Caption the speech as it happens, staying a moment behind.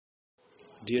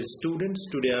Dear students,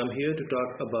 today I am here to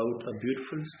talk about a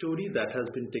beautiful story that has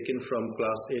been taken from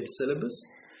class 8 syllabus,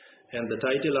 and the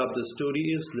title of the story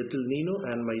is Little Nino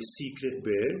and My Secret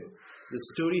Bear. The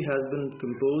story has been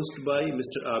composed by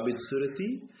Mr. Abid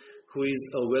Surati, who is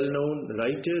a well-known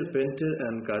writer, painter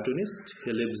and cartoonist.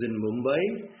 He lives in Mumbai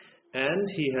and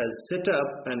he has set up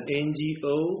an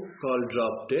NGO called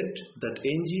Drop Dead. That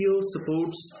NGO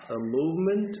supports a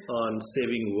movement on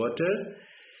saving water.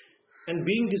 And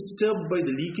being disturbed by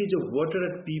the leakage of water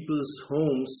at people's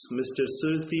homes, Mr.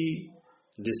 Surti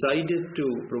decided to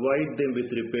provide them with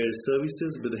repair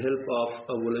services with the help of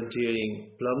a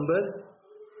volunteering plumber.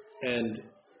 And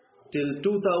till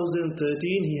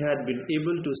 2013, he had been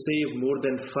able to save more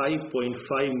than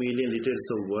 5.5 million liters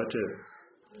of water.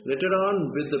 Later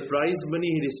on, with the prize money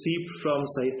he received from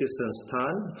Sahitya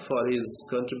Sansthan for his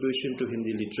contribution to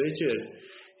Hindi literature,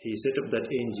 he set up that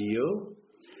NGO.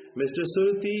 Mr.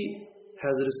 Surti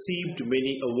has received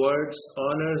many awards,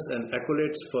 honors and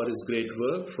accolades for his great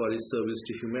work, for his service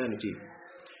to humanity.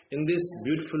 In this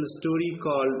beautiful story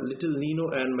called Little Nino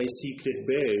and My Secret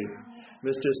Bear,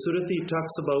 Mr. Surati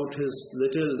talks about his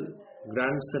little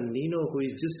grandson Nino, who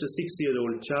is just a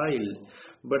 6-year-old child.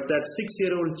 But that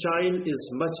 6-year-old child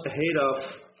is much ahead of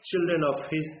children of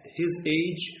his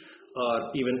age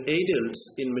or even adults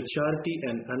in maturity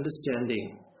and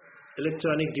understanding.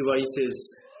 Electronic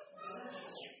devices,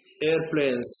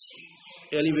 airplanes,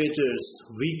 elevators,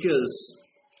 vehicles,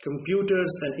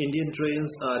 computers and Indian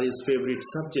trains are his favorite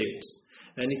subjects,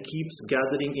 and he keeps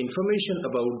gathering information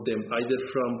about them either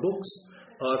from books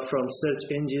or from search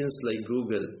engines like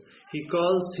Google. He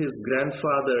calls his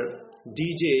grandfather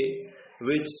DJ,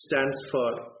 which stands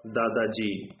for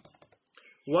Dadaji.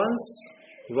 Once,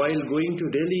 while going to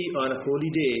Delhi on a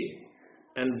holiday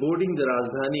and boarding the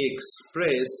Rajdhani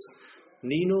Express,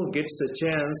 Nino gets a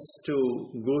chance to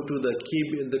go to the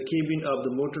cabin of the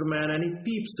motorman, and he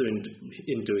peeps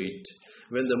into it.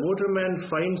 When the motorman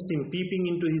finds him peeping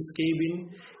into his cabin,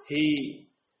 he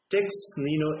takes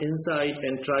Nino inside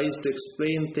and tries to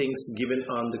explain things given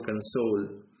on the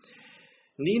console.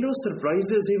 Nino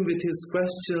surprises him with his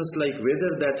questions like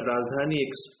whether that Rajdhani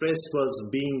Express was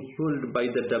being pulled by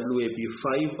the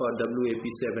WAP-5 or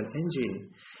WAP-7 engine.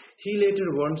 He later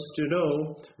wants to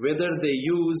know whether they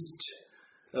used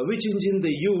which engine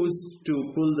they used to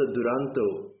pull the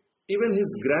Duranto. Even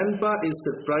his grandpa is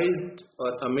surprised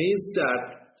or amazed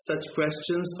at such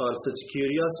questions or such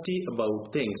curiosity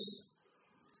about things.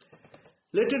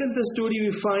 Later in the story,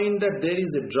 we find that there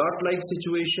is a drought-like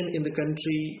situation in the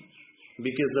country.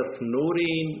 Because of no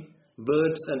rain,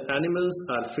 birds and animals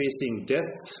are facing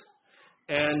death,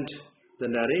 and the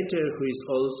narrator, who is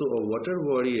also a water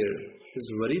warrior,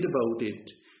 is worried about it.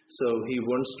 So he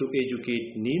wants to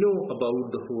educate Nino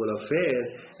about the whole affair,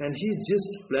 and he's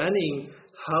just planning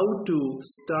how to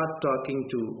start talking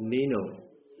to Nino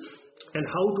and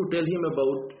how to tell him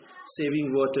about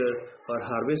saving water or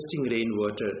harvesting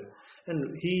rainwater.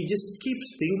 And he just keeps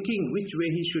thinking which way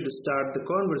he should start the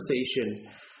conversation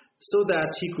so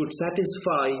that he could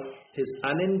satisfy his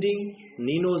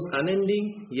Nino's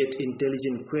unending yet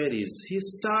intelligent queries. He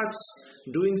starts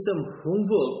doing some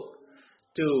homework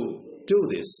to do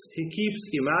this. He keeps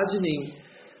imagining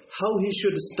how he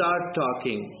should start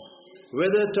talking,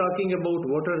 whether talking about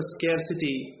water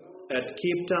scarcity at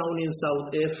Cape Town in South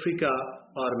Africa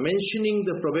or mentioning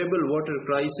the probable water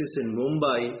crisis in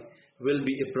Mumbai will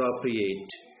be appropriate.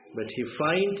 But he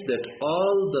finds that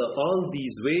all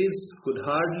these ways could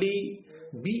hardly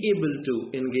be able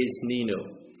to engage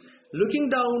Nino. Looking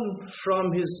down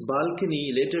from his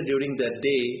balcony later during that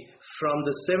day, from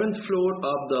the 7th floor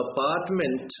of the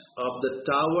apartment of the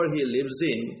tower he lives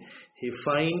in, he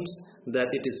finds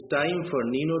that it is time for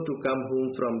Nino to come home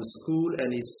from school,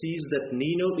 and he sees that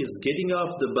Nino is getting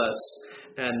off the bus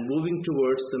and moving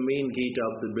towards the main gate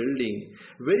of the building.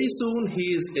 Very soon he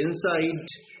is inside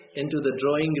into the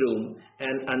drawing room,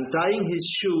 and untying his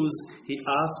shoes, he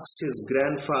asks his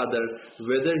grandfather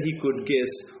whether he could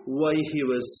guess why he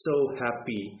was so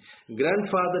happy.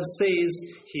 Grandfather says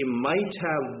he might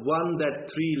have won that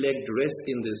 3-legged race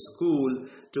in the school,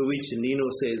 to which Nino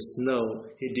says no.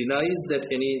 He denies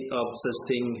that any of such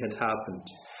thing had happened.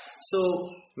 So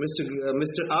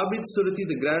Mr. Abid Surati,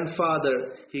 the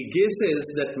grandfather, he guesses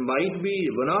that might be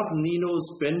one of Nino's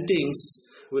paintings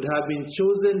would have been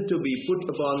chosen to be put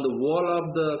upon the wall of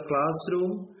the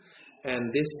classroom,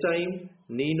 and this time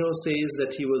Nino says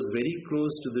that he was very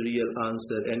close to the real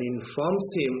answer and informs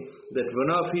him that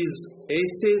one of his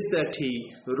essays that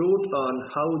he wrote on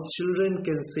how children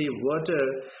can save water,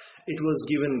 it was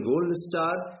given gold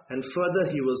star, and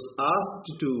further he was asked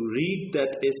to read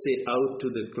that essay out to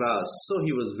the class. So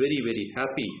he was very, very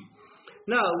happy.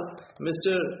 Now,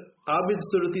 Mr. Abid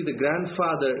Suruti, the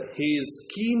grandfather, he is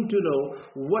keen to know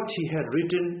what he had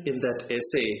written in that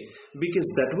essay, because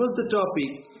that was the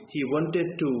topic he wanted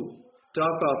to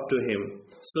talk of to him.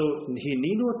 So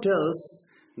Nino tells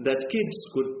that kids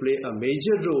could play a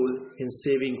major role in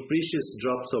saving precious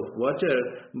drops of water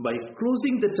by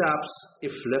closing the taps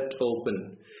if left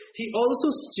open. He also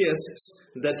suggests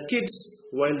that kids,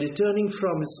 while returning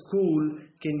from school,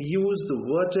 can use the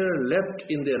water left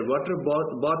in their water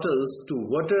bottles to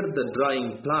water the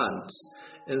drying plants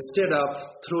instead of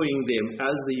throwing them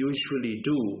as they usually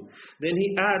do. Then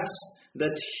he adds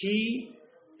that he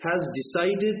has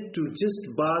decided to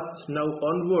just bath now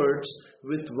onwards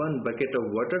with one bucket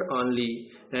of water only,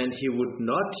 and he would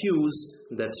not use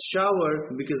that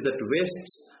shower because that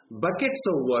wastes buckets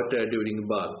of water during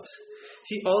bath.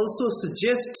 He also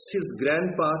suggests his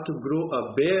grandpa to grow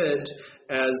a beard,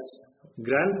 as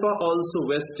grandpa also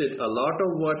wasted a lot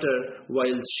of water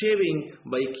while shaving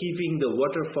by keeping the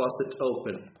water faucet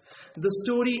open. The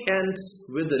story ends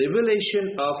with the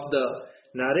revelation of the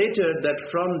narrator that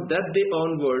from that day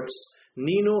onwards,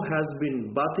 Nino has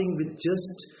been bathing with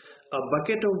just a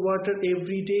bucket of water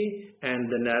every day,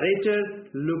 and the narrator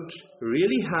looked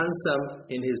really handsome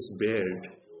in his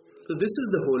beard. So this is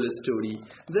the whole story.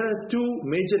 There are two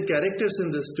major characters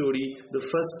in the story. The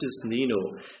first is Nino.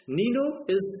 Nino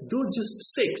is, though just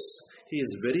 6, he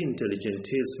is very intelligent.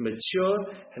 He is mature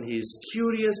and he is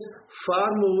curious, far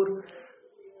more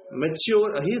mature.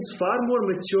 He is far more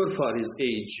mature for his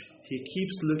age. He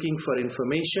keeps looking for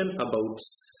information about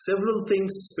several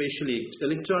things, especially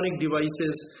electronic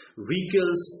devices,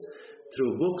 vehicles,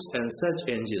 through books and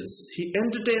search engines. He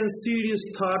entertains serious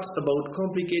thoughts about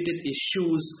complicated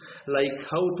issues like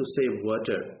how to save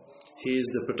water. He is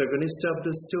the protagonist of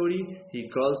the story. He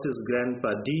calls his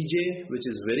grandpa DJ, which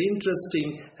is very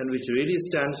interesting and which really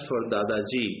stands for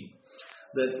Dadaji.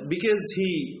 Because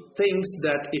he thinks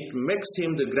that it makes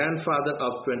him the grandfather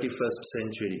of 21st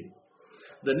century.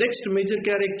 The next major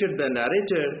character, the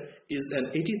narrator, is an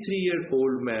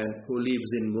 83-year-old man who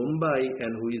lives in Mumbai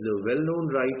and who is a well-known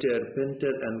writer,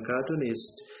 painter and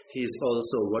cartoonist. He is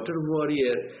also a water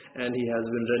warrior, and he has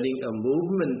been running a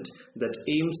movement that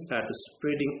aims at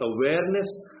spreading awareness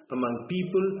among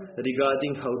people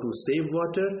regarding how to save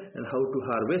water and how to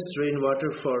harvest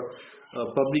rainwater for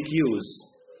public use.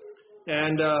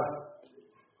 And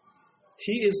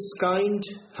he is kind,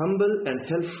 humble and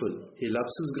helpful. He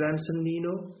loves his grandson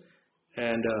Nino,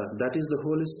 and that is the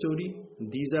whole story.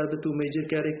 These are the two major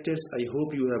characters. I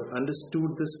hope you have understood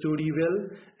the story well,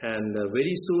 and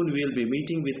very soon we will be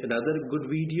meeting with another good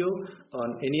video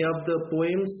on any of the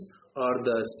poems or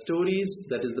the stories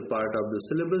that is the part of the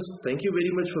syllabus. Thank you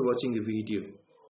very much for watching the video.